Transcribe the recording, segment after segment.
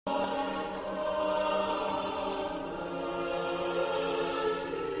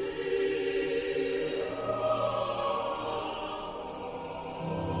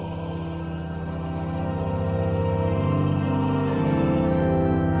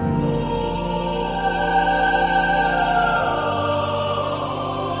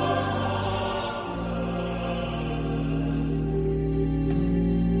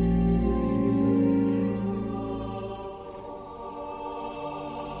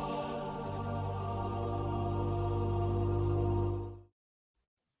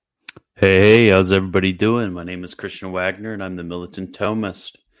Hey, how's everybody doing? My name is Christian Wagner, and I'm the Militant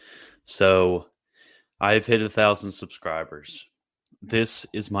Thomist. So, I've hit 1,000 subscribers. This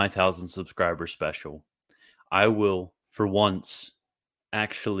is my 1,000 subscriber special. I will, for once,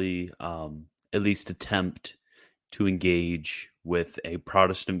 actually at least attempt to engage with a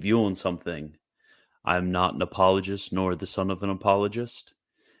Protestant view on something. I'm not an apologist nor the son of an apologist,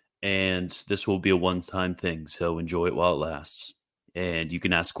 and this will be a one-time thing, so enjoy it while it lasts. And you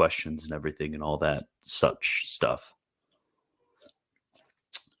can ask questions and everything and all that such stuff.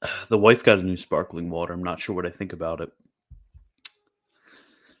 The wife got a new sparkling water. I'm not sure what I think about it.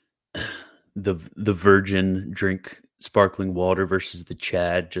 The virgin drink sparkling water versus the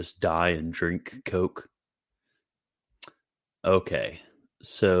Chad just die and drink Coke. Okay,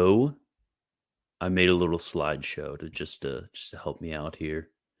 so I made a little slideshow to just to help me out here.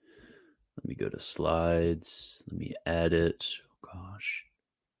 Let me go to slides. Let me add it. Oh, gosh.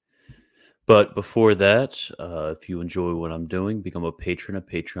 But before that, if you enjoy what I'm doing, become a patron at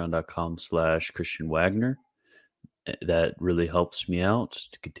patreon.com/Christian Wagner. That really helps me out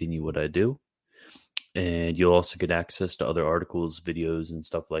to continue what I do. And you'll also get access to other articles, videos, and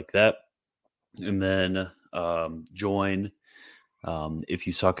stuff like that. And then join if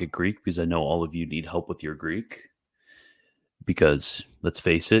you suck at Greek, because I know all of you need help with your Greek. Because let's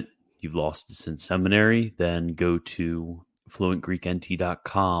face it, you've lost it since seminary. Then go to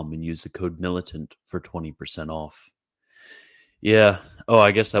fluentgreeknt.com and use the code militant for 20% off. Yeah. Oh,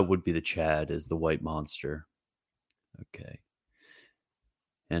 I guess that would be the Chad as the white monster. Okay.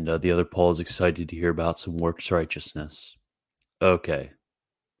 And the other Paul is excited to hear about some works righteousness. Okay.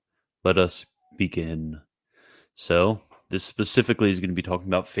 Let us begin. So, this specifically is going to be talking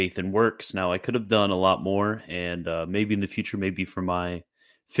about faith and works. Now, I could have done a lot more, and maybe in the future, maybe for my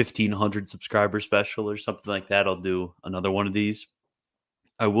 1,500 subscriber special or something like that, I'll do another one of these.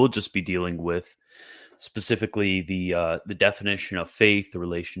 I will just be dealing with specifically the definition of faith, the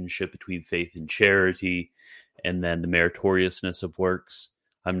relationship between faith and charity, and then the meritoriousness of works.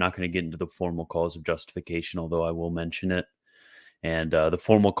 I'm not going to get into the formal cause of justification, although I will mention it. And the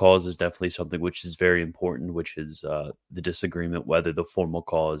formal cause is definitely something which is very important, which is the disagreement whether the formal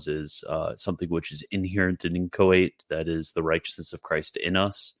cause is something which is inherent and inchoate, that is the righteousness of Christ in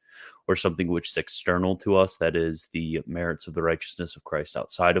us, or something which is external to us, that is the merits of the righteousness of Christ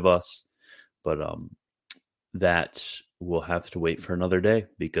outside of us. But that will have to wait for another day,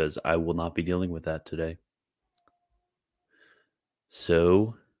 because I will not be dealing with that today.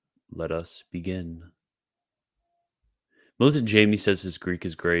 So let us begin. Militant Jamie says his Greek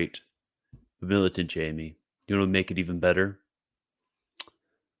is great. But Militant Jamie, you want to make it even better?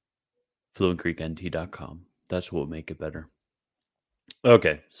 FluentGreekNT.com. That's what will make it better.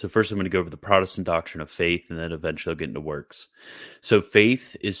 Okay, so first I'm going to go over the Protestant doctrine of faith, and then eventually I'll get into works. So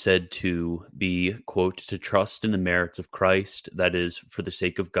faith is said to be, quote, to trust in the merits of Christ, that is, for the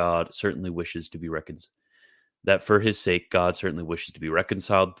sake of God, certainly wishes to be reconciled. That for his sake, God certainly wishes to be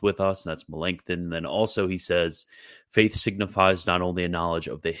reconciled with us, and that's Melanchthon. And then also he says, faith signifies not only a knowledge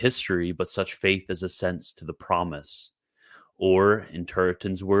of the history, but such faith as assents to the promise. Or, in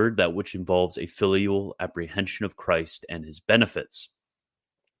Turretin's word, that which involves a filial apprehension of Christ and his benefits.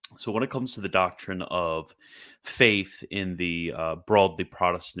 So when it comes to the doctrine of faith in the broadly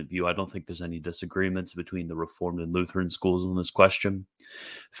Protestant view, I don't think there's any disagreements between the Reformed and Lutheran schools on this question.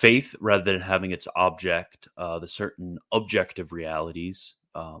 Faith, rather than having its object, the certain objective realities,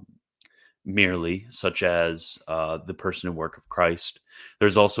 merely, such as the person and work of Christ,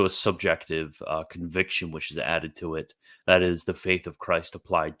 there's also a subjective conviction which is added to it. That is the faith of Christ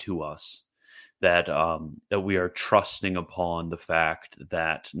applied to us. That we are trusting upon the fact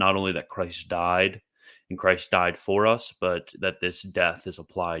that not only that Christ died and Christ died for us, but that this death is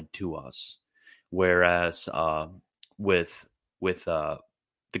applied to us. Whereas with the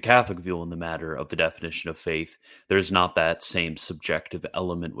Catholic view on the matter of the definition of faith, there's not that same subjective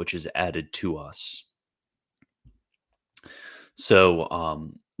element which is added to us.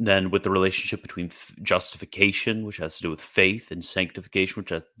 So then with the relationship between justification, which has to do with faith, and sanctification,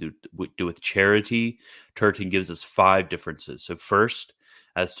 which has to do with charity, Turretin gives us 5 differences. So first,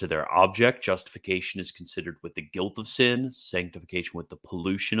 as to their object, justification is considered with the guilt of sin, sanctification with the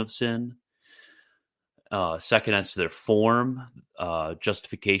pollution of sin. Second, as to their form,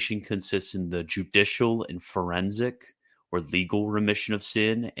 justification consists in the judicial and forensic or legal remission of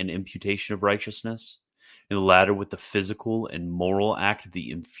sin and imputation of righteousness. In the latter, with the physical and moral act of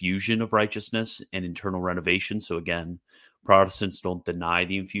the infusion of righteousness and internal renovation. So again, Protestants don't deny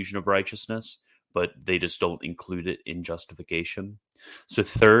the infusion of righteousness, but they just don't include it in justification. So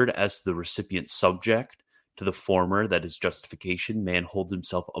third, as to the recipient subject, To the former, that is justification, man holds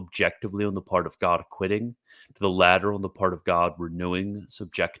himself objectively on the part of God acquitting. To the latter, on the part of God renewing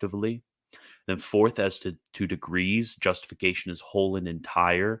subjectively. Then fourth, as to degrees, justification is whole and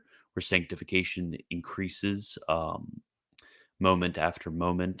entire, where sanctification increases moment after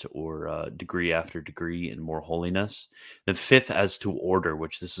moment or degree after degree in more holiness. Then fifth, as to order,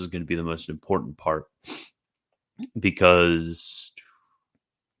 which this is going to be the most important part, because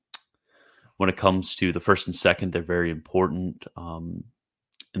when it comes to the first and second, they're very important. And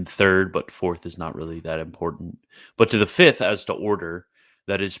third, but fourth is not really that important. But to the fifth, as to order,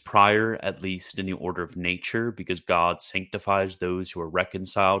 that is prior, at least in the order of nature, because God sanctifies those who are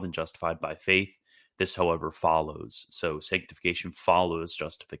reconciled and justified by faith. This, however, follows. So sanctification follows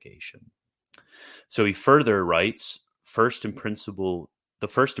justification. So he further writes, the first and principal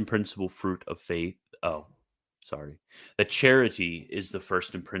fruit of faith. That charity is the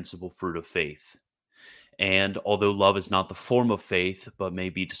first and principal fruit of faith. And although love is not the form of faith, but may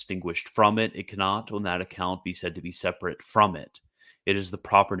be distinguished from it, it cannot on that account be said to be separate from it. It is the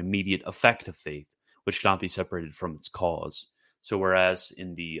proper and immediate effect of faith, which cannot be separated from its cause. So whereas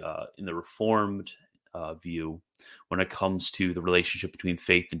in the Reformed view, when it comes to the relationship between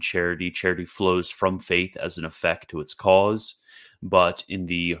faith and charity, charity flows from faith as an effect to its cause. But in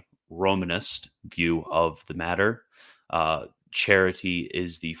the Romanist view of the matter, charity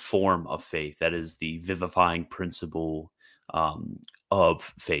is the form of faith. That is the vivifying principle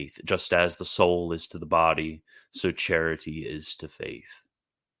of faith. Just as the soul is to the body, so charity is to faith.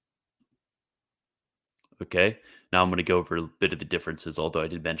 Okay, now I'm going to go over a bit of the differences, although I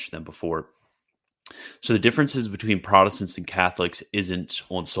did mention them before. So the differences between Protestants and Catholics isn't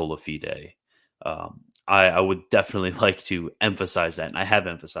on sola fide. I would definitely like to emphasize that, and I have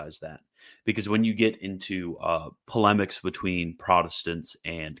emphasized that, because when you get into polemics between Protestants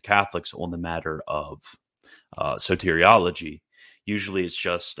and Catholics on the matter of soteriology, usually it's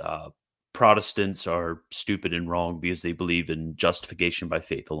just Protestants are stupid and wrong because they believe in justification by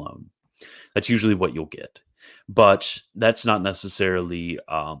faith alone. That's usually what you'll get. But that's not necessarily,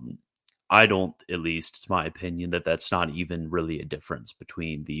 I don't, at least it's my opinion, that's not even really a difference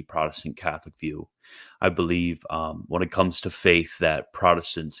between the Protestant Catholic view. I believe when it comes to faith that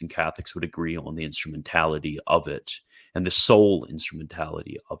Protestants and Catholics would agree on the instrumentality of it and the sole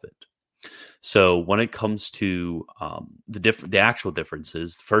instrumentality of it. So when it comes to the actual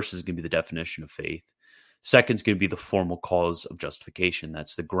differences, the first is going to be the definition of faith. Second is going to be the formal cause of justification.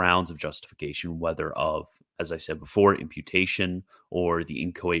 That's the grounds of justification, whether of, as I said before, imputation or the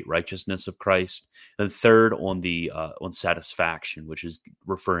inchoate righteousness of Christ. And third, on satisfaction, which is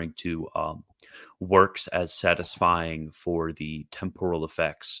referring to works as satisfying for the temporal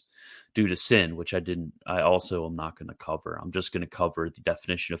effects due to sin, which I also am not going to cover. I'm just going to cover the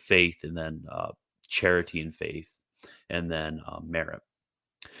definition of faith, and then charity and faith, and then merit.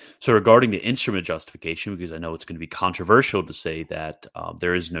 So regarding the instrument justification, because I know it's going to be controversial to say that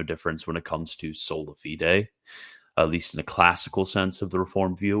there is no difference when it comes to sola fide, at least in the classical sense of the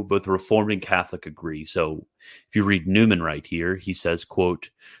Reformed view. Both the Reformed and Catholic agree. So if you read Newman right here, he says, quote,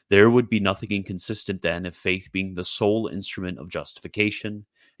 "There would be nothing inconsistent then if faith being the sole instrument of justification,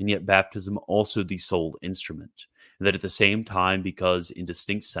 and yet baptism also the sole instrument. And that at the same time, because in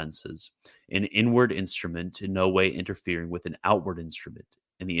distinct senses, an inward instrument in no way interfering with an outward instrument,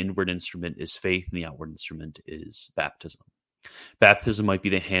 and the inward instrument is faith, and the outward instrument is baptism. Baptism might be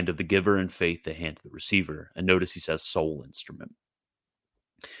the hand of the giver, and faith the hand of the receiver." And notice he says sole instrument.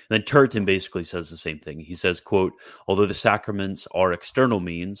 And then Turretin basically says the same thing. He says, quote, "Although the sacraments are external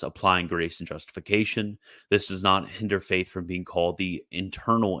means applying grace and justification, this does not hinder faith from being called the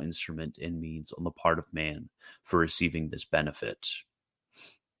internal instrument and means on the part of man for receiving this benefit."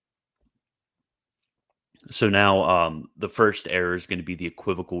 So now the first error is going to be the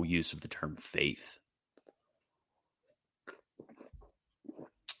equivocal use of the term faith.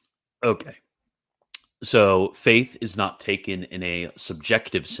 Okay. So faith is not taken in a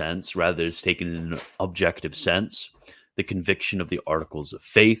subjective sense, rather it's taken in an objective sense, the conviction of the articles of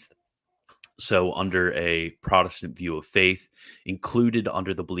faith. So under a Protestant view of faith, included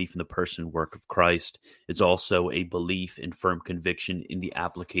under the belief in the person and work of Christ is also a belief and firm conviction in the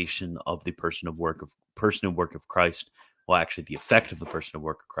application of the person and work of Christ. Well, actually the effect of the person and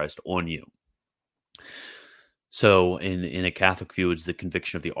work of Christ on you. So in a Catholic view, it's the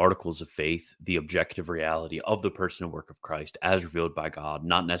conviction of the articles of faith, the objective reality of the person and work of Christ as revealed by God,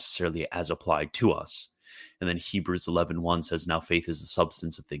 not necessarily as applied to us. And then Hebrews 11:1 says, "Now faith is the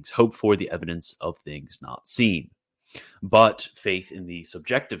substance of things hoped for, the evidence of things not seen." But faith in the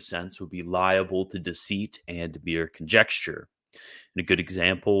subjective sense would be liable to deceit and mere conjecture. And a good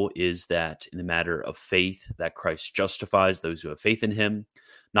example is that in the matter of faith, that Christ justifies those who have faith in him,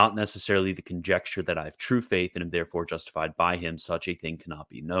 not necessarily the conjecture that I have true faith and am therefore justified by him. Such a thing cannot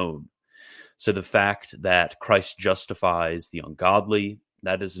be known. So the fact that Christ justifies the ungodly,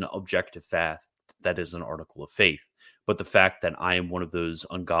 that is an objective fact, that is an article of faith. But the fact that I am one of those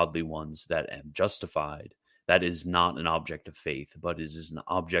ungodly ones that am justified, that is not an object of faith, but it is an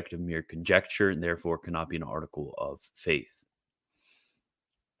object of mere conjecture and therefore cannot be an article of faith.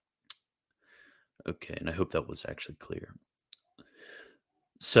 Okay, and I hope that was actually clear.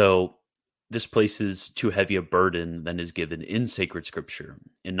 So this places too heavy a burden than is given in sacred scripture,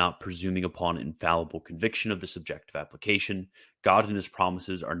 and not presuming upon infallible conviction of the subjective application. God and his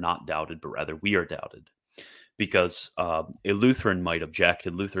promises are not doubted, but rather we are doubted. Because a Lutheran might object,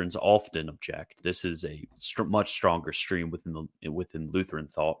 and Lutherans often object. This is a much stronger stream within Lutheran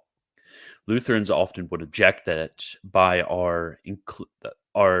thought. Lutherans often would object that by our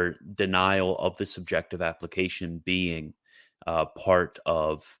denial of the subjective application being part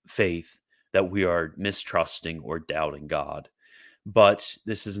of faith, that we are mistrusting or doubting God. But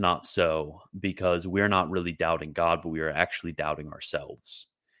this is not so, because we're not really doubting God, but we are actually doubting ourselves.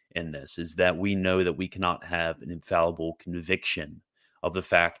 In this is that we know that we cannot have an infallible conviction of the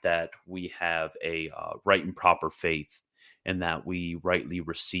fact that we have a right and proper faith, and that we rightly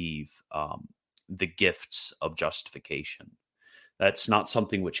receive the gifts of justification. That's not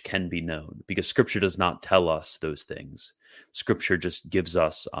something which can be known, because Scripture does not tell us those things. Scripture just gives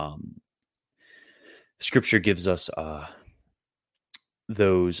us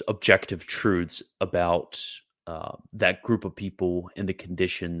those objective truths about that group of people and the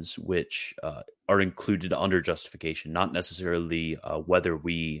conditions which are included under justification, not necessarily whether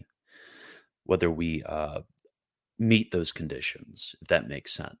we meet those conditions, if that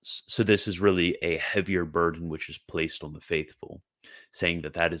makes sense. So this is really a heavier burden which is placed on the faithful, saying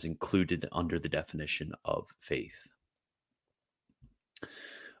that that is included under the definition of faith.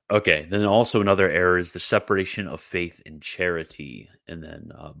 Okay, then also another error is the separation of faith and charity. And then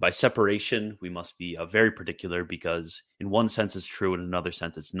by separation, we must be very particular, because in one sense it's true, in another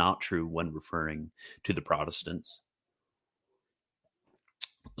sense it's not true when referring to the Protestants.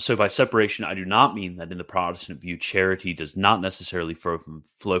 So by separation, I do not mean that in the Protestant view, charity does not necessarily flow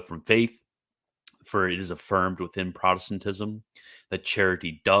from faith, for it is affirmed within Protestantism that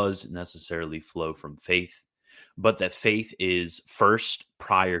charity does necessarily flow from faith, but that faith is first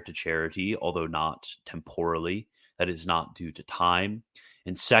prior to charity, although not temporally. That is not due to time.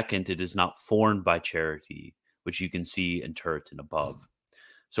 And second, it is not formed by charity, which you can see in Turretin above.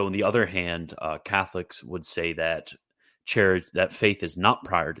 So on the other hand, Catholics would say that that faith is not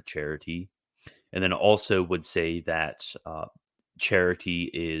prior to charity, and then also would say that charity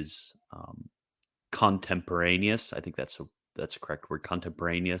is contemporaneous. I think that's a correct word,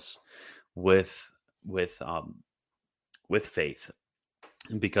 contemporaneous with faith,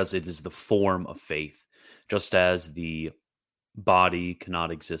 because it is the form of faith. Just as the body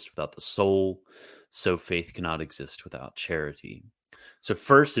cannot exist without the soul, so faith cannot exist without charity. So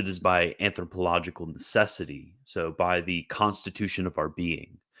first, it is by anthropological necessity, so by the constitution of our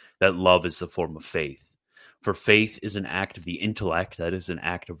being, that love is the form of faith. For faith is an act of the intellect, that is an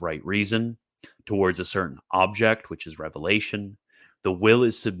act of right reason, towards a certain object, which is revelation. The will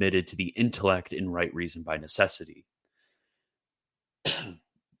is submitted to the intellect in right reason by necessity.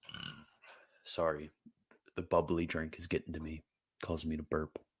 Sorry, the bubbly drink is getting to me, causing me to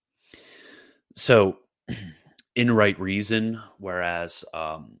burp. So in right reason, whereas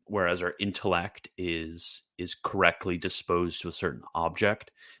our intellect is correctly disposed to a certain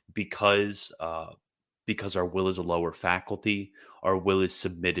object, because our will is a lower faculty, our will is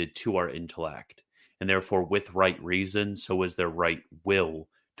submitted to our intellect, and therefore with right reason, so is their right will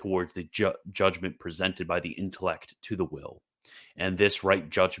towards the judgment presented by the intellect to the will. And this right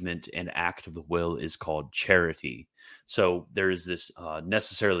judgment and act of the will is called charity. So there is this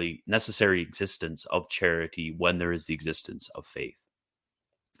necessary existence of charity when there is the existence of faith.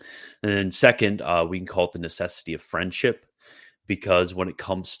 And then second, we can call it the necessity of friendship, because when it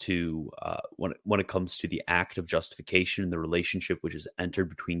comes to the act of justification, the relationship which is entered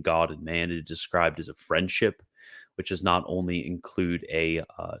between God and man, it is described as a friendship, which does not only include a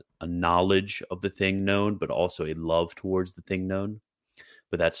knowledge of the thing known, but also a love towards the thing known.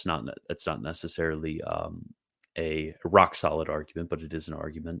 But that's not necessarily a rock solid argument, but it is an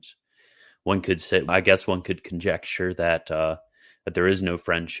argument. One could say, I guess, one could conjecture that there is no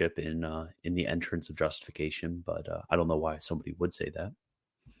friendship in the entrance of justification, but I don't know why somebody would say that.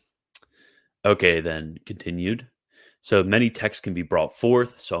 Okay, then continued. So many texts can be brought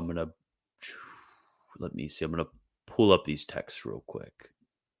forth. So I'm going to pull up these texts real quick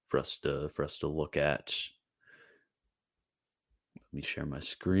for us to look at. Let me share my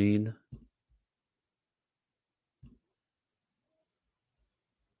screen.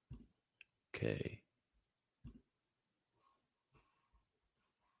 Okay.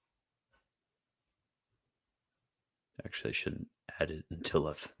 Actually, I shouldn't add it until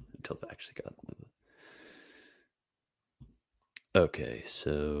I've actually got them. Okay,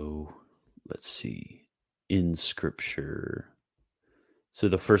 so let's see. In Scripture. So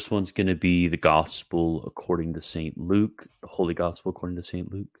the first one's going to be the Gospel according to St. Luke, the Holy Gospel according to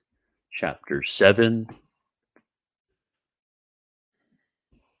St. Luke, chapter 7.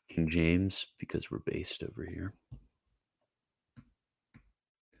 King James, because we're based over here.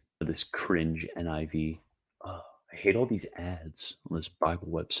 This cringe NIV. Oh, I hate all these ads on this Bible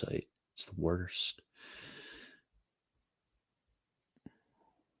website. It's the worst.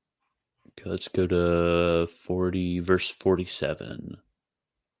 Okay, let's go to verse 47.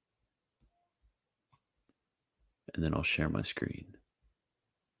 And then I'll share my screen.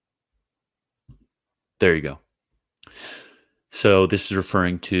 There you go. So this is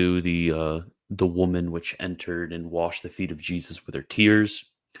referring to the woman which entered and washed the feet of Jesus with her tears.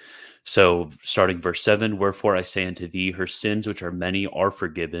 So starting verse 7, wherefore I say unto thee, her sins, which are many, are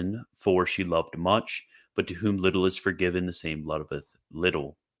forgiven, for she loved much, but to whom little is forgiven, the same loveth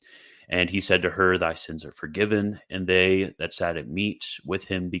little. And he said to her, thy sins are forgiven. And they that sat at meat with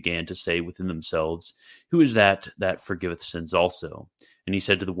him began to say within themselves, who is that forgiveth sins also? And he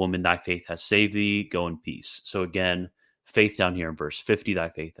said to the woman, thy faith has saved thee, go in peace. So again, faith down here in verse 50, thy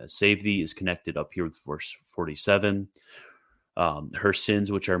faith has saved thee, is connected up here with verse 47. Her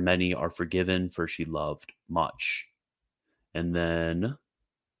sins, which are many, are forgiven, for she loved much. And then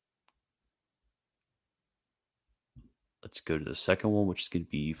let's go to the second one, which is going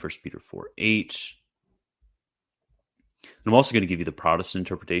to be 1 Peter 4:8. And I'm also going to give you the Protestant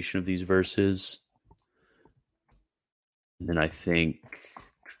interpretation of these verses. And then I think,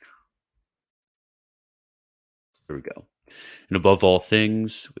 there we go. And above all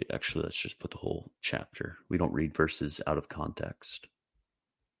things, actually, let's just put the whole chapter. We don't read verses out of context.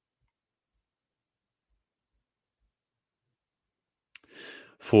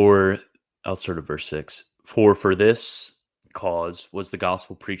 I'll start at verse 6. For this cause was the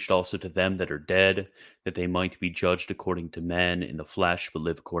gospel preached also to them that are dead, that they might be judged according to men in the flesh, but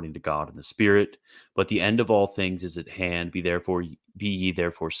live according to God in the spirit. But the end of all things is at hand. Be ye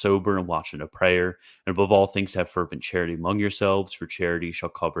therefore sober and watch unto prayer. And above all things have fervent charity among yourselves, for charity shall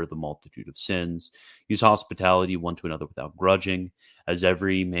cover the multitude of sins. Use hospitality one to another without grudging. As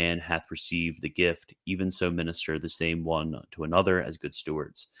every man hath received the gift, even so minister the same one to another as good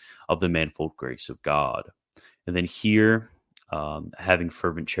stewards of the manifold grace of God. And then here, having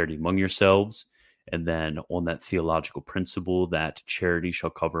fervent charity among yourselves, and then on that theological principle that charity shall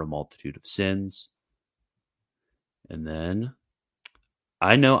cover a multitude of sins. And then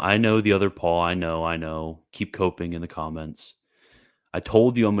I know the other Paul, I know. Keep coping in the comments. I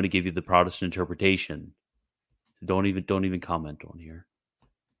told you I'm going to give you the Protestant interpretation. Don't even comment on here.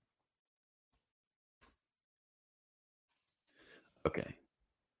 Okay.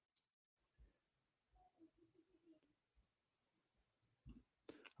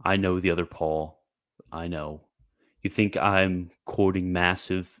 I know the other Paul. I know. You think I'm quoting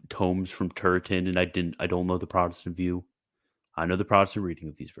massive tomes from Turretin and I don't know the Protestant view? I know the Protestant reading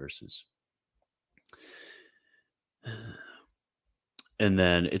of these verses. And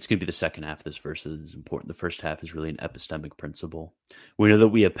then it's going to be the second half of this verse that is important. The first half is really an epistemic principle. We know that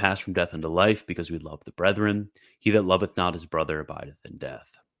we have passed from death unto life because we love the brethren. He that loveth not his brother abideth in death.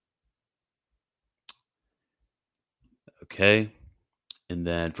 Okay. And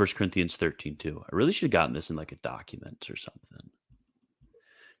then 1 Corinthians 13:2. I really should have gotten this in like a document or something.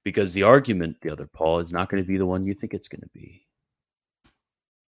 Because the argument, the other Paul, is not going to be the one you think it's going to be.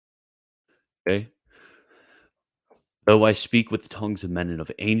 Okay? Though I speak with the tongues of men and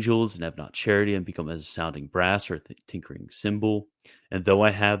of angels, and have not charity, and become as a sounding brass or a tinkering cymbal, and though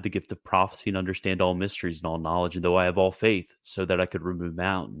I have the gift of prophecy and understand all mysteries and all knowledge, and though I have all faith, so that I could remove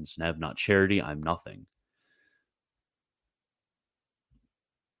mountains, and have not charity, I'm nothing.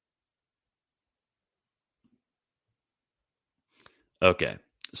 Okay,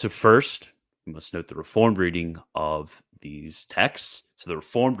 so first, we must note the Reformed reading of these texts. So the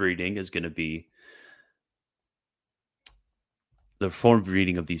Reformed reading is going to be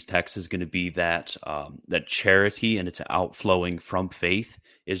that that charity and its outflowing from faith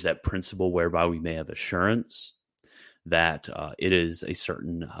is that principle whereby we may have assurance that it is a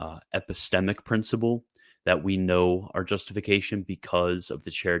certain epistemic principle that we know our justification because of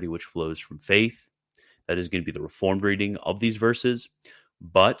the charity which flows from faith. That is going to be the Reformed reading of these verses,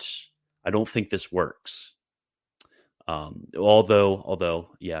 but I don't think this works. Although,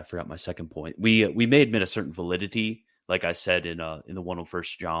 yeah, I forgot my second point. We may admit a certain validity, like I said in the one on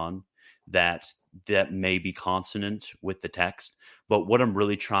First John, that may be consonant with the text. But what I'm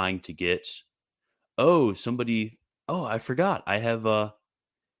really trying to get, I forgot, I have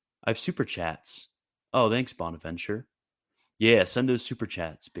super chats. Oh, thanks, Bonaventure. Yeah, send those super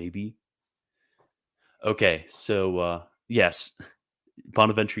chats, baby. Okay, so yes,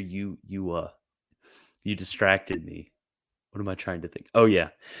 Bonaventure, you distracted me. What am I trying to think? Oh, yeah.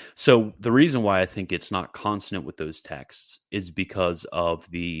 So the reason why I think it's not consonant with those texts is because of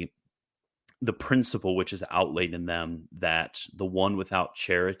the principle which is outlaid in them, that the one without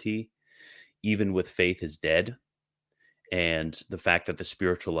charity, even with faith, is dead. And the fact that the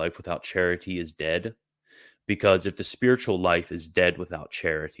spiritual life without charity is dead. Because if the spiritual life is dead without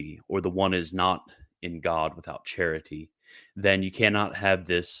charity, or the one is not in God without charity, then you cannot have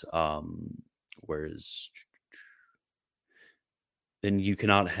this, then you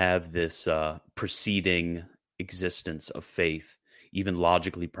cannot have this preceding existence of faith, even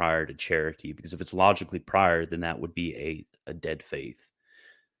logically prior to charity. Because if it's logically prior, then that would be a dead faith,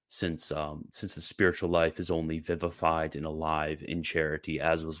 since the spiritual life is only vivified and alive in charity,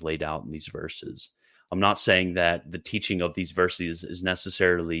 as was laid out in these verses. I'm not saying that the teaching of these verses is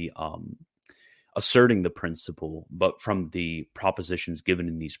necessarily asserting the principle, but from the propositions given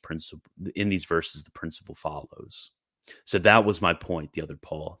in these verses, the principle follows. So that was my point, the other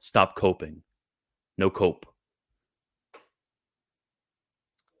Paul. Stop coping. No cope.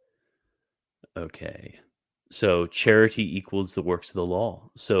 Okay. So charity equals the works of the law.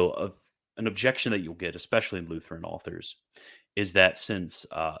 So an objection that you'll get, especially in Lutheran authors, is that since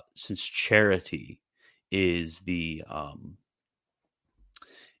charity is the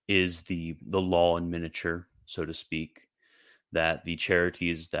law in miniature, so to speak, that the charity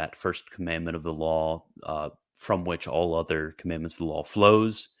is that first commandment of the law, from which all other commandments of the law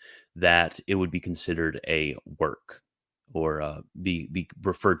flows, that it would be considered a work, or be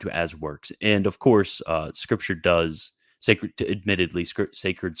referred to as works. And of course, Scripture does, sacred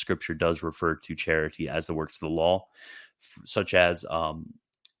Scripture does refer to charity as the works of the law, such as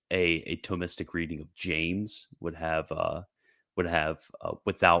a Thomistic reading of James would have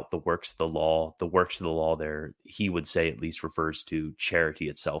without the works of the law there, he would say, at least refers to charity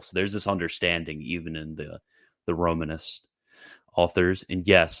itself. So there's this understanding even in the Romanist authors. And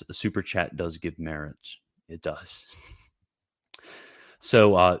yes, a super chat does give merit. It does.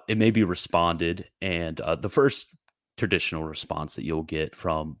 So it may be responded, and the first traditional response that you'll get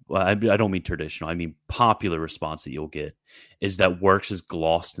from, I don't mean traditional, I mean popular response that you'll get, is that works is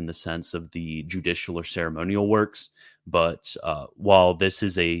glossed in the sense of the judicial or ceremonial works. But while this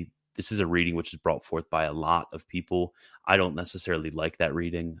is a reading which is brought forth by a lot of people, I don't necessarily like that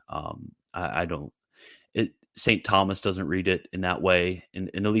reading. I don't. St. Thomas doesn't read it in that way, in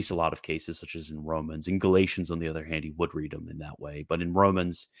at least a lot of cases, such as in Romans. In Galatians, on the other hand, he would read them in that way. But in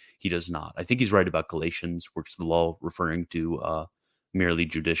Romans, he does not. I think he's right about Galatians, works of the law, referring to merely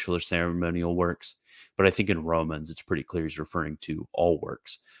judicial or ceremonial works. But I think in Romans, it's pretty clear he's referring to all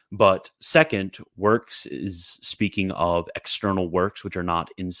works. But second, works is speaking of external works, which are not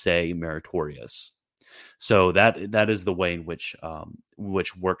in se meritorious. So that is the way in which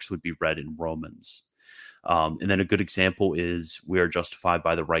works would be read in Romans. And then a good example is, we are justified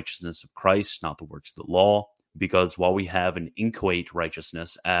by the righteousness of Christ, not the works of the law, because while we have an inchoate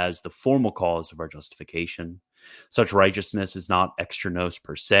righteousness as the formal cause of our justification, such righteousness is not extranos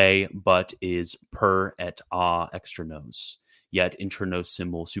per se, but is per et a extranos, yet intranos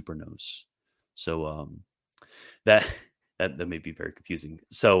simul supernos. So that may be very confusing.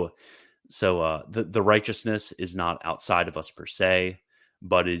 So the righteousness is not outside of us per se,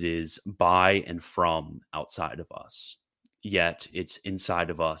 but it is by and from outside of us, yet it's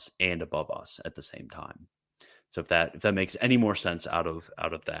inside of us and above us at the same time. So if that makes any more sense out of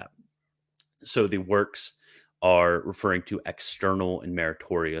that. So the works are referring to external and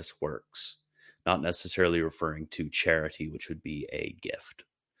meritorious works, not necessarily referring to charity, which would be a gift.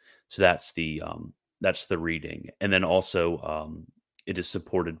 So that's the reading. And then also it is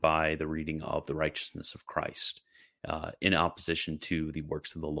supported by the reading of the righteousness of Christ, in opposition to the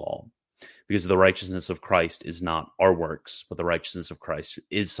works of the law, because the righteousness of Christ is not our works, but the righteousness of Christ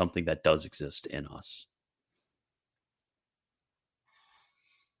is something that does exist in us.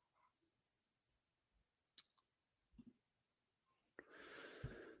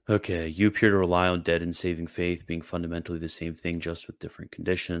 Okay, you appear to rely on dead and saving faith being fundamentally the same thing, just with different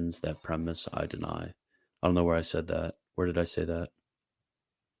conditions. That premise I deny. I don't know where I said that. Where did I say that?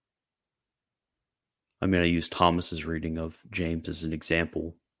 I mean, I use Thomas's reading of James as an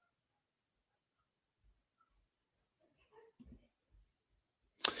example.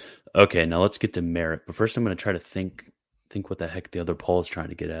 Okay, now let's get to merit. But first I'm going to try to think what the heck the other Paul is trying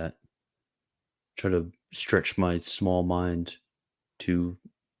to get at. Try to stretch my small mind to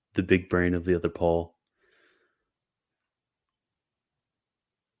the big brain of the other Paul.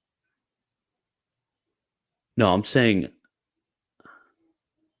 No, I'm saying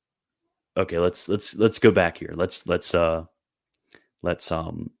okay, let's go back here. Let's do a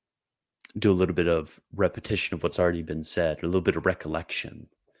little bit of repetition of what's already been said, or a little bit of recollection.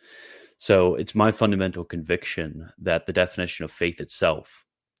 So it's my fundamental conviction that the definition of faith itself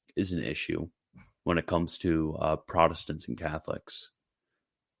is an issue when it comes to Protestants and Catholics.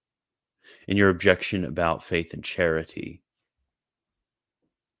 And your objection about faith and charity.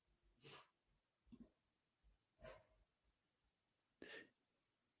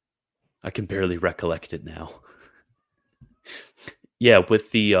 I can barely recollect it now. Yeah, with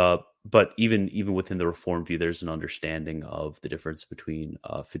the but even within the Reformed view, there's an understanding of the difference between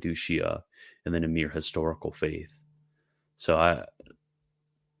fiducia and then a mere historical faith. So I'm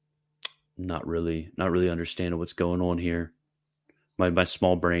not really understanding what's going on here. My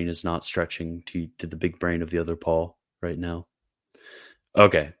small brain is not stretching to the big brain of the other Paul right now.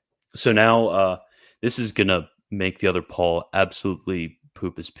 Okay, so now this is gonna make the other Paul absolutely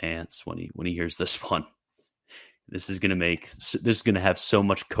poop his pants when he hears this one. This is gonna have so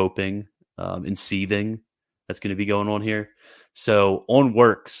much coping and seething that's gonna be going on here. So on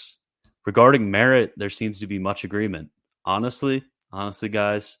works regarding merit, there seems to be much agreement. Honestly,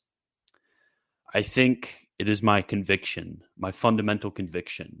 guys, I think it is my conviction, my fundamental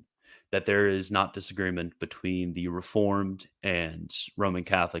conviction, that there is not disagreement between the Reformed and Roman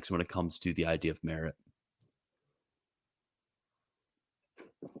Catholics when it comes to the idea of merit.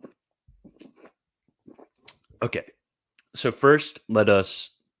 Okay, so first let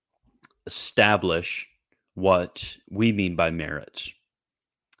us establish what we mean by merit.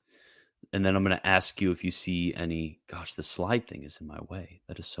 And then I'm going to ask you if you see any, gosh, the slide thing is in my way.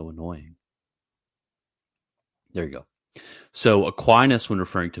 That is so annoying. There you go. So Aquinas, when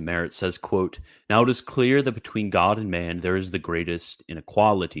referring to merit, says, quote, "Now it is clear that between God and man there is the greatest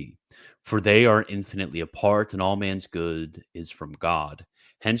inequality, for they are infinitely apart, and all man's good is from God.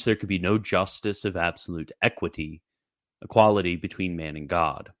 Hence there could be no justice of absolute equality between man and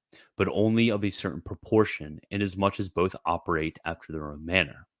God, but only of a certain proportion, inasmuch as both operate after their own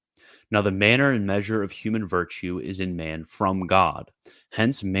manner. Now the manner and measure of human virtue is in man from God.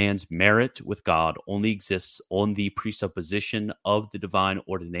 Hence man's merit with God only exists on the presupposition of the divine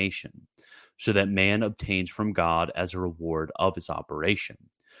ordination, so that man obtains from God as a reward of his operation.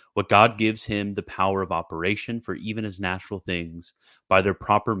 What God gives him the power of operation, for even as natural things, by their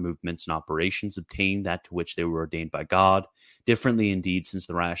proper movements and operations, obtain that to which they were ordained by God, differently indeed, since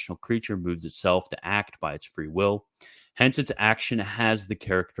the rational creature moves itself to act by its free will. Hence, its action has the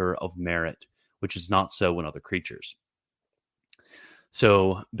character of merit, which is not so in other creatures."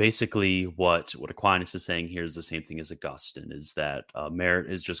 So basically, what Aquinas is saying here is the same thing as Augustine, is that merit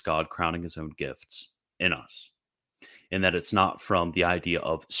is just God crowning his own gifts in us, and that it's not from the idea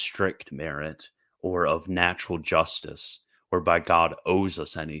of strict merit or of natural justice, whereby God owes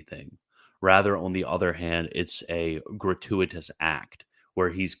us anything. Rather, on the other hand, it's a gratuitous act where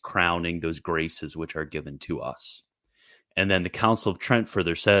he's crowning those graces which are given to us. And then the Council of Trent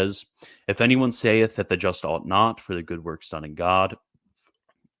further says, "If anyone saith that the just ought not, for the good works done in God,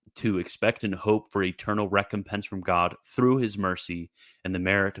 to expect and hope for eternal recompense from God through his mercy and the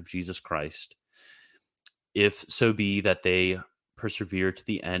merit of Jesus Christ, if so be that they persevere to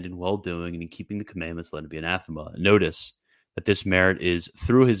the end in well-doing and in keeping the commandments, let it be anathema." Notice that this merit is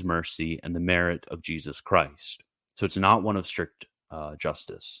through his mercy and the merit of Jesus Christ. So it's not one of strict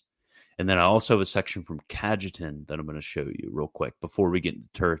justice. And then I also have a section from Cajetan that I'm going to show you real quick before we get into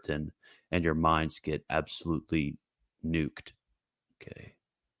Turretin and your minds get absolutely nuked. Okay.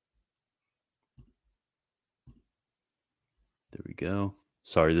 There we go.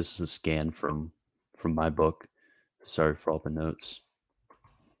 Sorry, this is a scan from my book. Sorry for all the notes.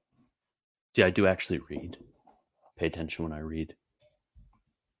 See, I do actually read. Pay attention when I read.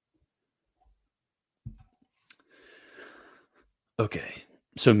 Okay.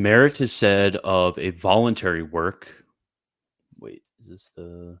 So merit is said of a voluntary work. Wait, is this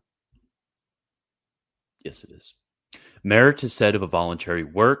the... Yes, it is. Merit is said of a voluntary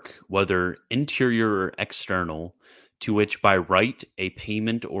work, whether interior or external, to which by right a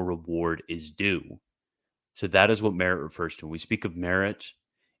payment or reward is due. So that is what merit refers to. When we speak of merit,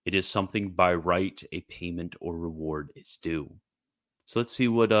 it is something by right a payment or reward is due. So let's see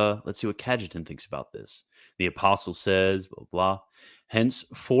what Cajetan thinks about this. The apostle says, blah, blah. Hence,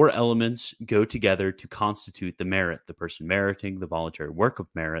 4 elements go together to constitute the merit: the person meriting, the voluntary work of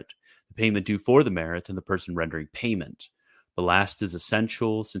merit, the payment due for the merit, and the person rendering payment. The last is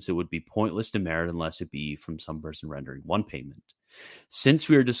essential, since it would be pointless to merit unless it be from some person rendering one payment. Since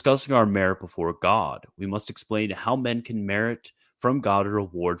we are discussing our merit before God, we must explain how men can merit from God a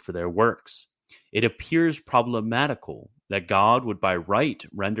reward for their works. It appears problematical that God would by right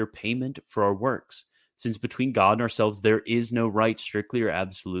render payment for our works, since between God and ourselves there is no right, strictly or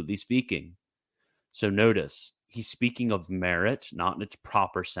absolutely speaking. So notice, he's speaking of merit, not in its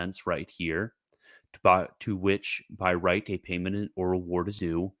proper sense right here, to which by right a payment or reward is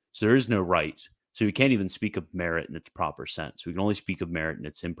due. So there is no right. So we can't even speak of merit in its proper sense. We can only speak of merit in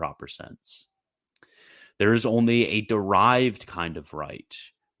its improper sense. There is only a derived kind of right,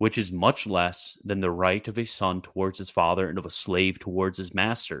 which is much less than the right of a son towards his father and of a slave towards his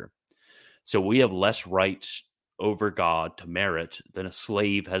master. So we have less right over God to merit than a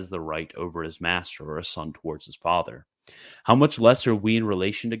slave has the right over his master, or a son towards his father. How much less are we in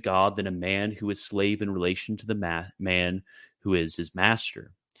relation to God than a man who is slave in relation to the man who is his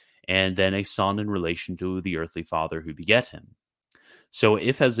master, and then a son in relation to the earthly father who beget him? So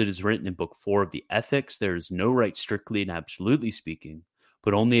if, as it is written in Book 4 of the Ethics, there is no right strictly and absolutely speaking,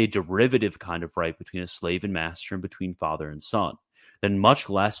 but only a derivative kind of right between a slave and master and between father and son, then much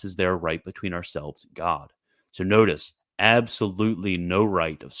less is there a right between ourselves and God. So notice, absolutely no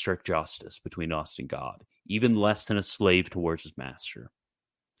right of strict justice between us and God, even less than a slave towards his master.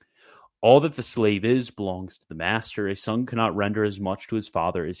 All that the slave is belongs to the master. A son cannot render as much to his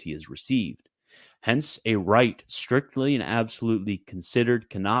father as he has received. Hence, a right, strictly and absolutely considered,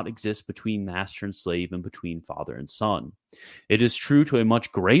 cannot exist between master and slave and between father and son. It is true to a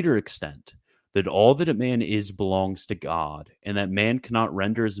much greater extent that all that a man is belongs to God, and that man cannot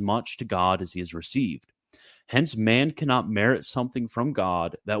render as much to God as he has received. Hence, man cannot merit something from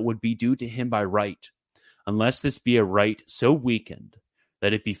God that would be due to him by right, unless this be a right so weakened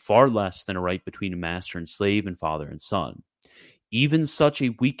that it be far less than a right between a master and slave and father and son. Even such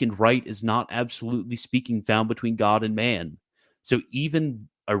a weakened right is not, absolutely speaking, found between God and man. So even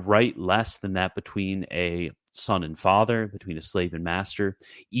a right less than that between a son and father, between a slave and master,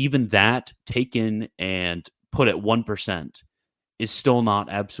 even that taken and put at 1% is still not,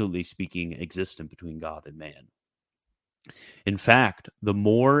 absolutely speaking, existent between God and man. In fact, the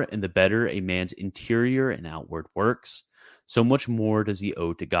more and the better a man's interior and outward works, so much more does he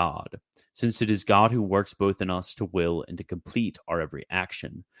owe to God, since it is God who works both in us to will and to complete our every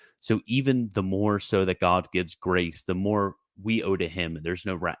action. So even the more so that God gives grace, the more we owe to him. There's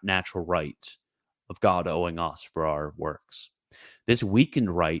no natural right of God owing us for our works. This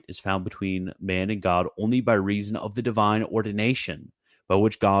weakened right is found between man and God only by reason of the divine ordination, by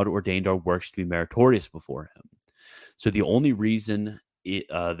which God ordained our works to be meritorious before him. So the only reason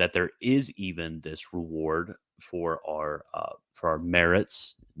that there is even this reward for our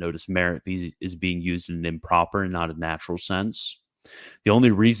merits, notice merit is being used in an improper and not a natural sense. The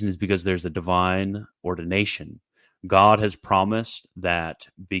only reason is because there's a divine ordination. God has promised that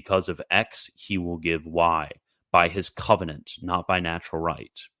because of X, he will give Y by his covenant, not by natural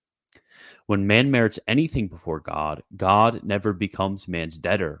right. When man merits anything before God, God never becomes man's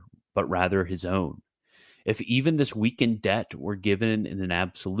debtor, but rather his own. If even this weakened debt were given in an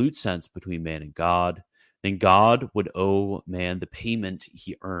absolute sense between man and God, then God would owe man the payment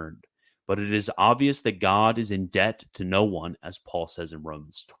he earned. But it is obvious that God is in debt to no one, as Paul says in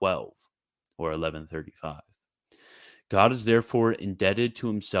Romans 12 or 11:35. God is therefore indebted to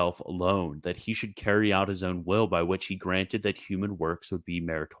himself alone, that he should carry out his own will, by which he granted that human works would be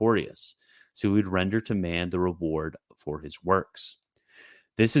meritorious, so he would render to man the reward for his works.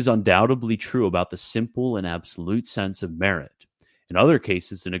 This is undoubtedly true about the simple and absolute sense of merit. In other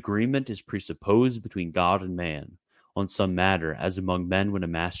cases, an agreement is presupposed between God and man on some matter, as among men when a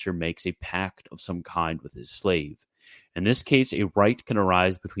master makes a pact of some kind with his slave. In this case, a right can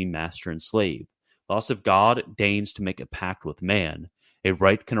arise between master and slave. Thus, if God deigns to make a pact with man, a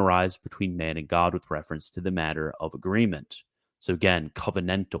right can arise between man and God with reference to the matter of agreement. So again,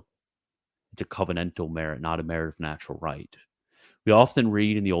 covenantal. It's a covenantal merit, not a merit of natural right. We often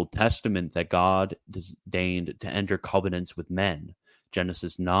read in the Old Testament that God deigned to enter covenants with men.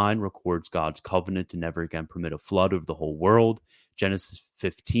 Genesis 9 records God's covenant to never again permit a flood over the whole world. Genesis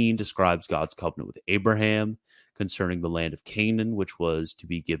 15 describes God's covenant with Abraham concerning the land of Canaan, which was to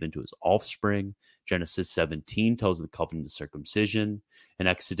be given to his offspring. Genesis 17 tells of the covenant of circumcision. In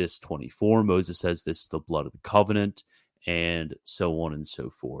Exodus 24, Moses says this is the blood of the covenant, and so on and so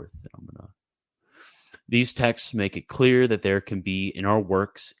forth. These texts make it clear that there can be in our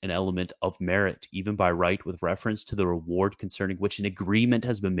works an element of merit, even by right, with reference to the reward concerning which an agreement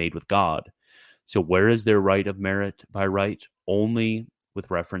has been made with God. So where is there right of merit by right? Only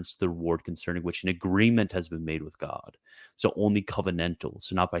with reference to the reward concerning which an agreement has been made with God. So only covenantal.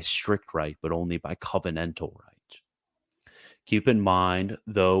 So not by strict right, but only by covenantal right. Keep in mind,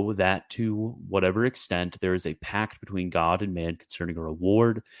 though, that to whatever extent there is a pact between God and man concerning a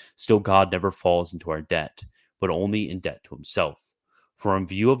reward, still God never falls into our debt, but only in debt to himself. For in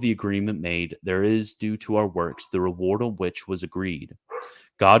view of the agreement made, there is due to our works the reward on which was agreed.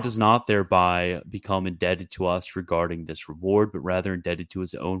 God does not thereby become indebted to us regarding this reward, but rather indebted to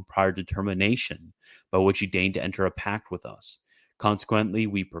his own prior determination, by which he deigned to enter a pact with us. Consequently,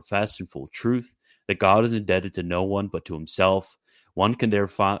 we profess in full truth that God is indebted to no one but to himself. One can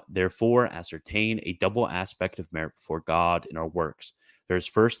therefore ascertain a double aspect of merit before God in our works. There is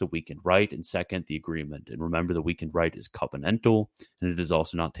first the weakened right, and second the agreement. And remember, the weakened right is covenantal, and it is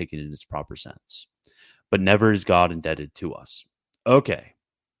also not taken in its proper sense. But never is God indebted to us. Okay,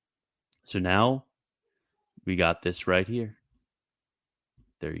 so now we got this right here.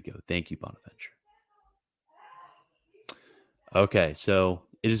 There you go. Thank you, Bonaventure. Okay, so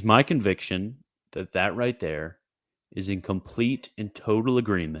it is my conviction that that right there is in complete and total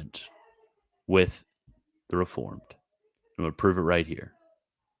agreement with the Reformed. I'm going to prove it right here.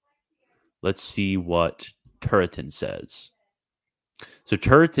 Let's see what Turretin says. So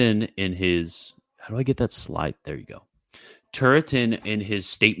Turretin in his... How do I get that slide? There you go. Turretin in his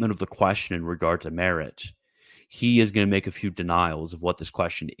statement of the question in regard to merit, he is going to make a few denials of what this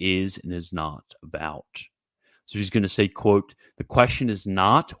question is and is not about. So he's going to say, quote, the question is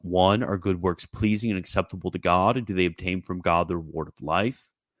not, one, are good works pleasing and acceptable to God, and do they obtain from God the reward of life?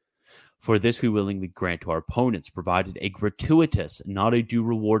 For this we willingly grant to our opponents, provided a gratuitous, not a due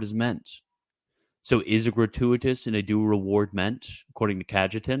reward is meant. So is a gratuitous and a due reward meant, according to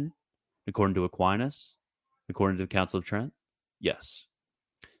Cajetan, according to Aquinas, according to the Council of Trent? Yes.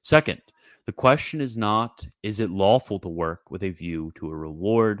 Second, the question is not, is it lawful to work with a view to a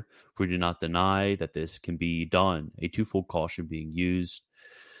reward? For we do not deny that this can be done, a twofold caution being used.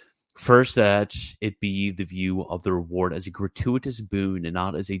 First, that it be the view of the reward as a gratuitous boon and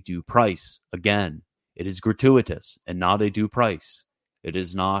not as a due price. Again, it is gratuitous and not a due price. It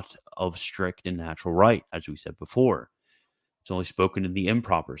is not of strict and natural right, as we said before. It's only spoken in the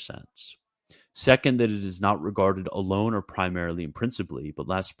improper sense. Second, that it is not regarded alone or primarily and principally, but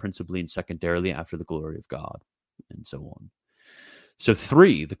less principally and secondarily after the glory of God, and so on. So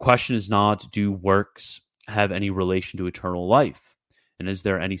three, the question is not, do works have any relation to eternal life? And is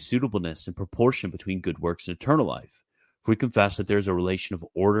there any suitableness and proportion between good works and eternal life? For we confess that there is a relation of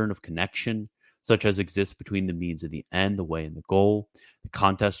order and of connection, such as exists between the means and the end, the way and the goal, the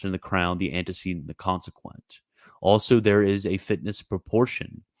contest and the crown, the antecedent and the consequent. Also, there is a fitness of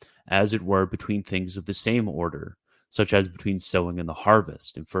proportion, as it were, between things of the same order, such as between sowing and the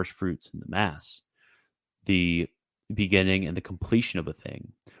harvest, and first fruits and the mass, the beginning and the completion of a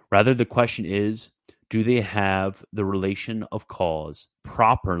thing. Rather, the question is, do they have the relation of cause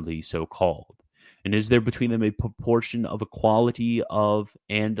properly so called? And is there between them a proportion of equality of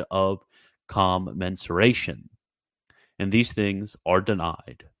and of commensuration? And these things are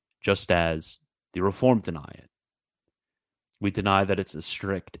denied, just as the Reformed deny it. We deny that it's a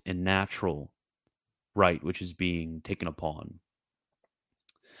strict and natural right which is being taken upon.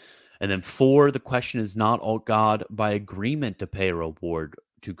 And then four, the question is not all God by agreement to pay a reward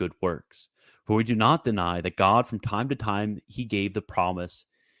to good works. For we do not deny that God from time to time he gave the promise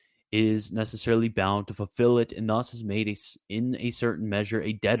is necessarily bound to fulfill it, and thus has made in a certain measure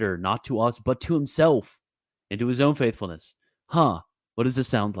a debtor, not to us, but to himself and to his own faithfulness. What does this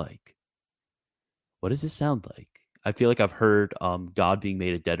sound like? What does this sound like? I feel like I've heard God being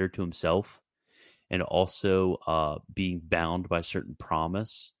made a debtor to himself and also being bound by a certain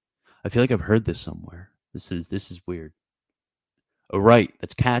promise. I feel like I've heard this somewhere. This is weird. Oh, right.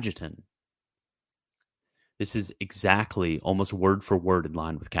 That's Cajetan. This is exactly, almost word for word, in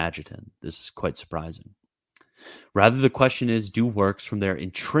line with Cajetan. This is quite surprising. Rather, the question is, do works from their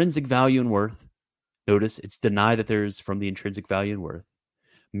intrinsic value and worth, notice it's denied that there's from the intrinsic value and worth,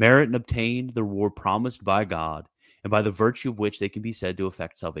 merit and obtain the reward promised by God, and by the virtue of which they can be said to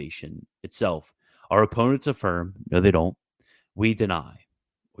affect salvation itself. Our opponents affirm, no, they don't. We deny.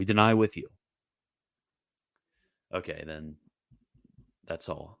 We deny with you. Okay, then that's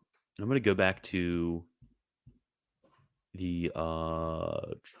all. And I'm going to go back to the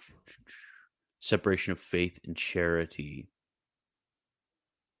separation of faith and charity.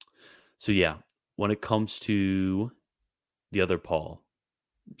 So yeah, when it comes to the other Paul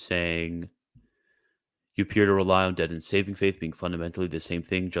saying, You appear to rely on dead and saving faith being fundamentally the same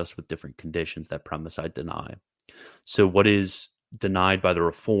thing, just with different conditions. That premise I deny. So what is denied by the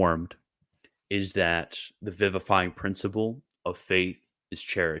Reformed is that the vivifying principle of faith is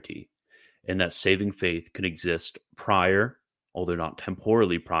charity, and that saving faith can exist prior, although not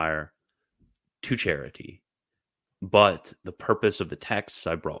temporally prior, to charity. But the purpose of the texts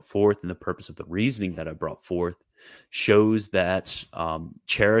I brought forth and the purpose of the reasoning that I brought forth shows that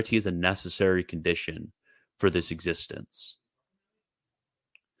charity is a necessary condition for this existence.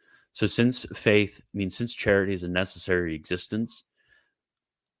 So since charity is a necessary existence,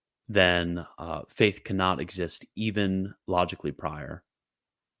 then faith cannot exist even logically prior.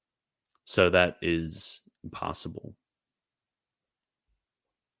 So that is impossible.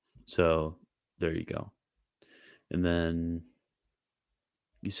 So there you go. And then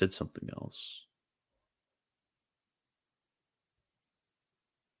you said something else.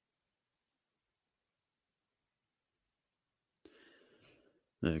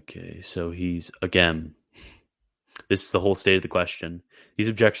 Okay, so he's, again, this is the whole state of the question. These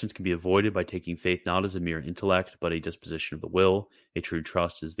objections can be avoided by taking faith not as a mere intellect, but a disposition of the will. A true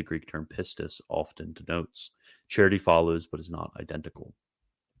trust, as the Greek term pistis often denotes. Charity follows, but is not identical.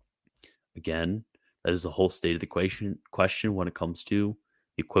 Again, that is the whole state of the question when it comes to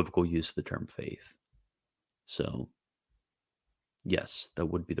the equivocal use of the term faith. So, yes, that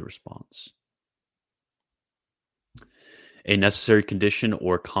would be the response. A necessary condition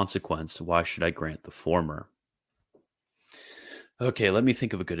or consequence. Why should I grant the former? Okay, let me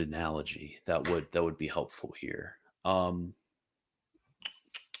think of a good analogy that would be helpful here. Because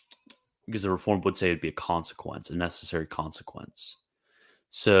the Reformed would say it'd be a consequence, a necessary consequence.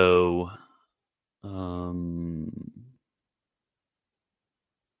 So,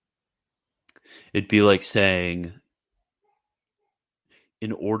 it'd be like saying,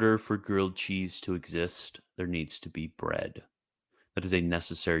 in order for grilled cheese to exist, there needs to be bread. That is a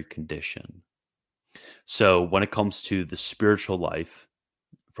necessary condition. So when it comes to the spiritual life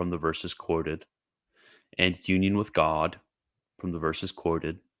from the verses quoted and union with God from the verses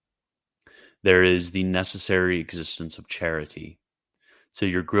quoted, there is the necessary existence of charity. So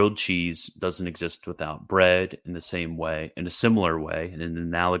your grilled cheese doesn't exist without bread in the same way, in a similar way, in an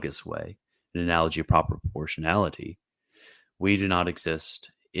analogous way, an analogy of proper proportionality. We do not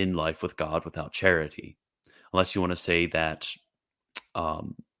exist in life with God without charity. Unless you want to say that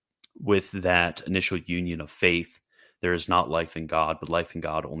with that initial union of faith, there is not life in God, but life in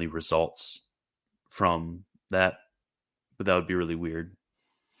God only results from that. But that would be really weird.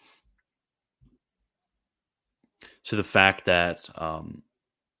 So the fact that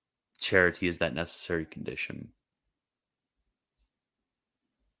charity is that necessary condition.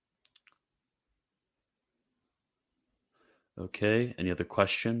 Okay, any other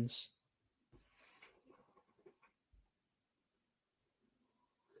questions?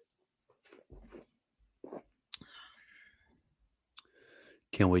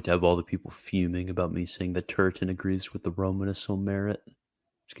 Can't wait to have all the people fuming about me saying that Turretin agrees with the Romanist on merit.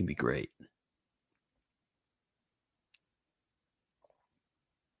 It's going to be great.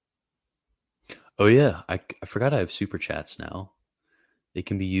 Oh yeah, I forgot I have super chats now. They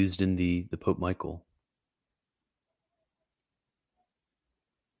can be used in the Pope Michael.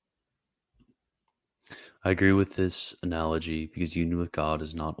 I agree with this analogy because union with God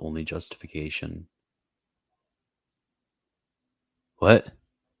is not only justification. What?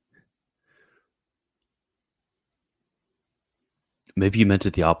 Maybe you meant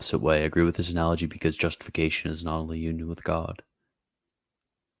it the opposite way. I agree with this analogy because justification is not only union with God.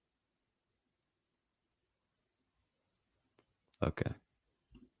 Okay.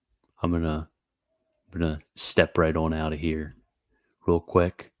 I'm gonna step right on out of here real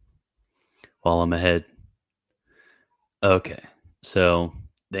quick while I'm ahead. Okay. So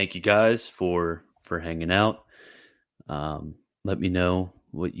thank you guys for hanging out. Let me know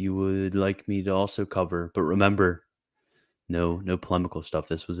what you would like me to also cover. But remember, no polemical stuff.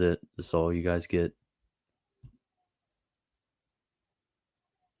 This was it. This is all you guys get.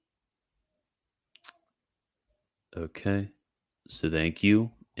 Okay. So thank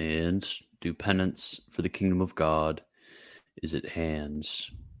you, and do penance, for the kingdom of God is at hand.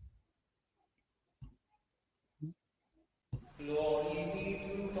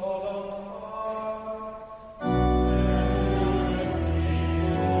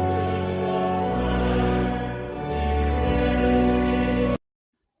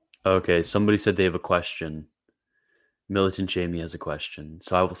 Okay, somebody said they have a question. Militant Jamie has a question.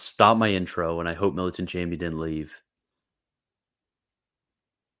 So I will stop my intro, and I hope Militant Jamie didn't leave.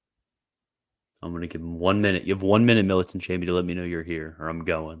 I'm going to give him 1 minute. You have 1 minute, Militant Jamie, to let me know you're here, or I'm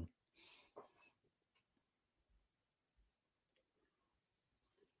going.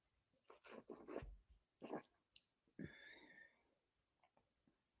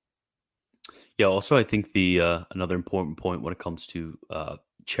 Yeah. Also, I think the another important point when it comes to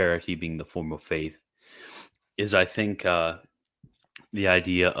charity being the form of faith is I think the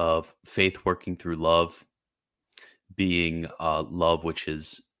idea of faith working through love being love, which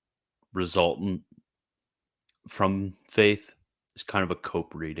is resultant from faith, is kind of a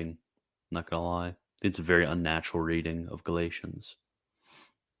cope reading. Not gonna lie, it's a very unnatural reading of Galatians.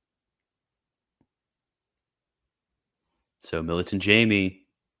 So Militant Jamie,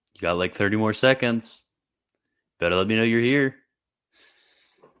 you got like 30 more seconds. Better let me know you're here.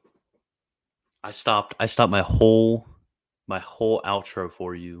 I stopped my whole outro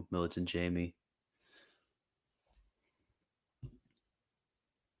for you, Militant Jamie.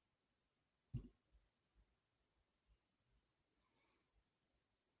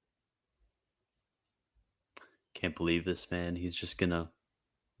 Can't believe this, man. He's just gonna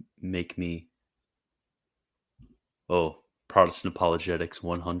make me. Oh, Protestant Apologetics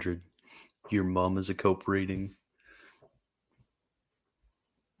 100. Your mom is a cope reading.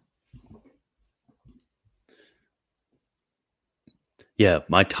 Yeah,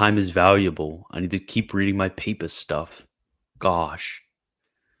 my time is valuable. I need to keep reading my papist stuff. Gosh.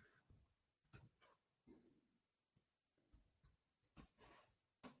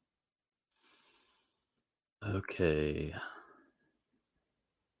 Okay.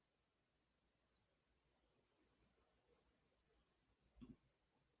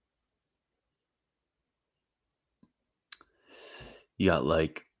 You got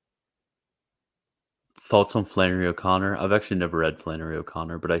like thoughts on Flannery O'Connor? I've actually never read Flannery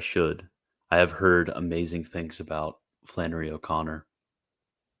O'Connor, but I should. I have heard amazing things about Flannery O'Connor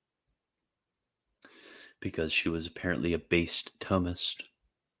because she was apparently a based Thomist.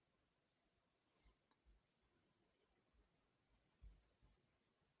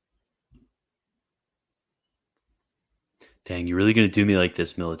 Dang, you're really going to do me like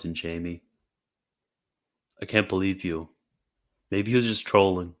this, Militant Jamie? I can't believe you. Maybe he was just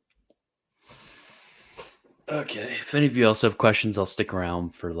trolling. Okay, if any of you else have questions, I'll stick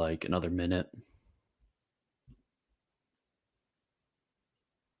around for like another minute.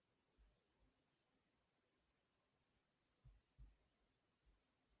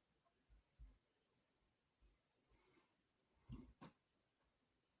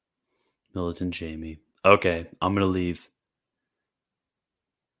 Militant Jamie. Okay, I'm going to leave.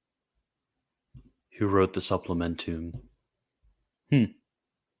 Who wrote the supplementum? I'm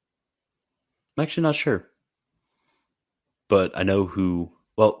actually not sure. But I know who,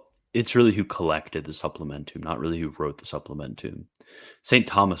 well, it's really who collected the supplementum, not really who wrote the supplementum. St.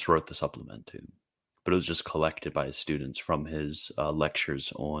 Thomas wrote the supplementum, but it was just collected by his students from his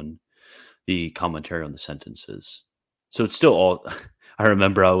lectures on the commentary on the sentences. So it's still all. I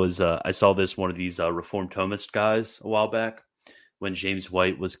remember I saw this one of these Reformed Thomist guys a while back when James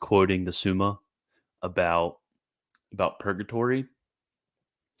White was quoting the Summa about purgatory,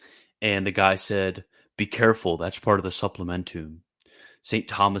 and the guy said, "Be careful, that's part of the supplementum. St.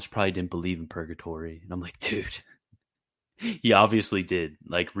 Thomas probably didn't believe in purgatory." And I'm like, dude, he obviously did.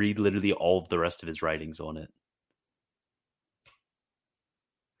 Like, read literally all of the rest of his writings on it.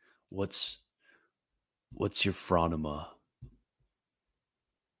 What's your phronema?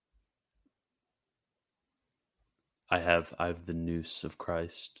 I have the noose of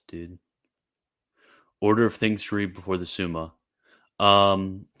Christ, dude. Order of things to read before the Summa.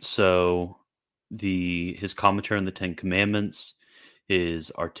 So his commentary on the Ten Commandments,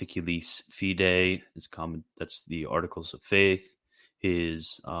 his Articulis Fidei, that's the Articles of Faith,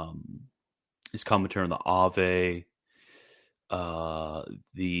 his commentary on the Ave,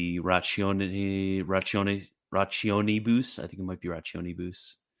 the Rationibus, I think it might be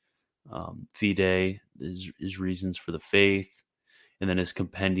Rationibus, Fidei, his reasons for the faith, and then his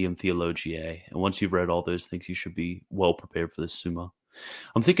Compendium Theologiae. And once you've read all those things, you should be well prepared for the Summa.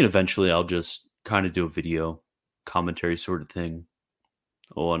 I'm thinking eventually I'll just kind of do a video commentary sort of thing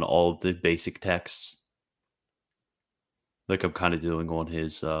on all of the basic texts, like I'm kind of doing on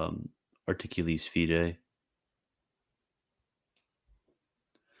his Articulis Fidei,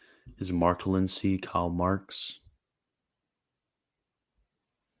 his Martelency, Karl Marx.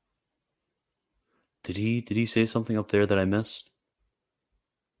 Did he say something up there that I missed?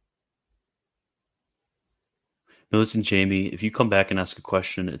 No, listen, Jamie, if you come back and ask a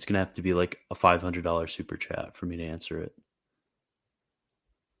question, it's going to have to be like a $500 super chat for me to answer it.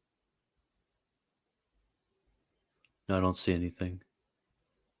 No, I don't see anything.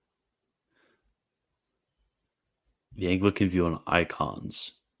 The Anglican view on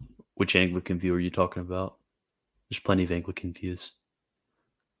icons. Which Anglican view are you talking about? There's plenty of Anglican views.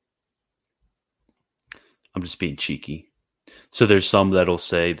 I'm just being cheeky. So there's some that'll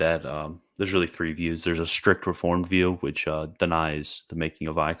say that there's really three views. There's a strict Reformed view, which denies the making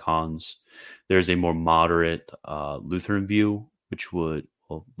of icons. There's a more moderate Lutheran view, which would,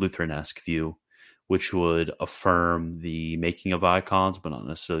 well, Lutheran-esque view, which would affirm the making of icons, but not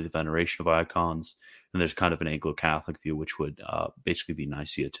necessarily the veneration of icons. And there's kind of an Anglo-Catholic view, which would basically be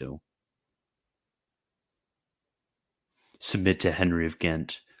Nicaea too. Submit to Henry of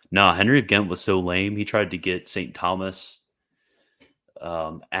Ghent. No, Henry of Ghent was so lame. He tried to get St. Thomas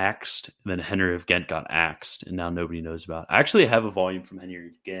axed, and then Henry of Ghent got axed, and now nobody knows about it. I actually have a volume from Henry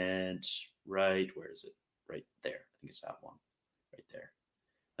of Ghent. Right, where is it? Right there. I think it's that one. Right there.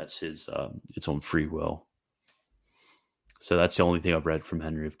 That's his its own free will. So that's the only thing I've read from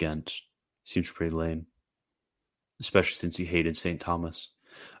Henry of Ghent. Seems pretty lame, especially since he hated St. Thomas.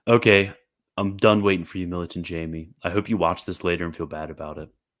 Okay, I'm done waiting for you, Militant Jamie. I hope you watch this later and feel bad about it.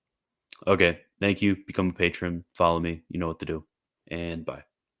 Okay, thank you. Become a patron. Follow me. You know what to do. And bye.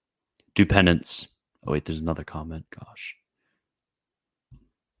 Do penance. Oh, wait, there's another comment. Gosh.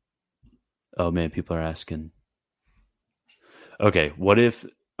 Oh, man, people are asking. Okay, what if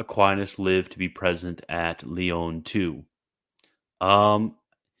Aquinas lived to be present at Lyon 2? He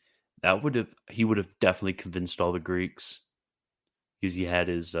would have definitely convinced all the Greeks, because he had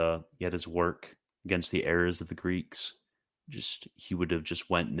his work against the errors of the Greeks. He would have just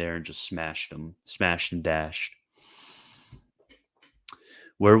went in there and just smashed and dashed.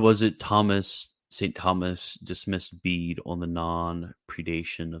 Where was it? St. Thomas dismissed Bede on the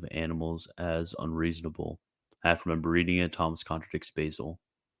non-predation of animals as unreasonable. I have to remember reading it. Thomas contradicts Basil,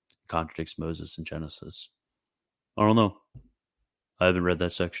 contradicts Moses in Genesis. I don't know. I haven't read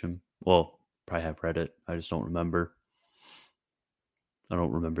that section. Well, probably have read it. I just don't remember. I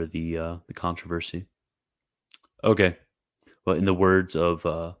don't remember the controversy. Okay. Well, in the words of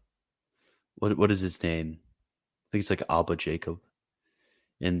what is his name? I think it's like Abba Jacob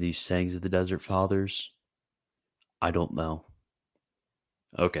in the Sayings of the Desert Fathers. I don't know.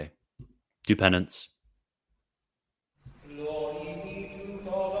 Okay. Do penance.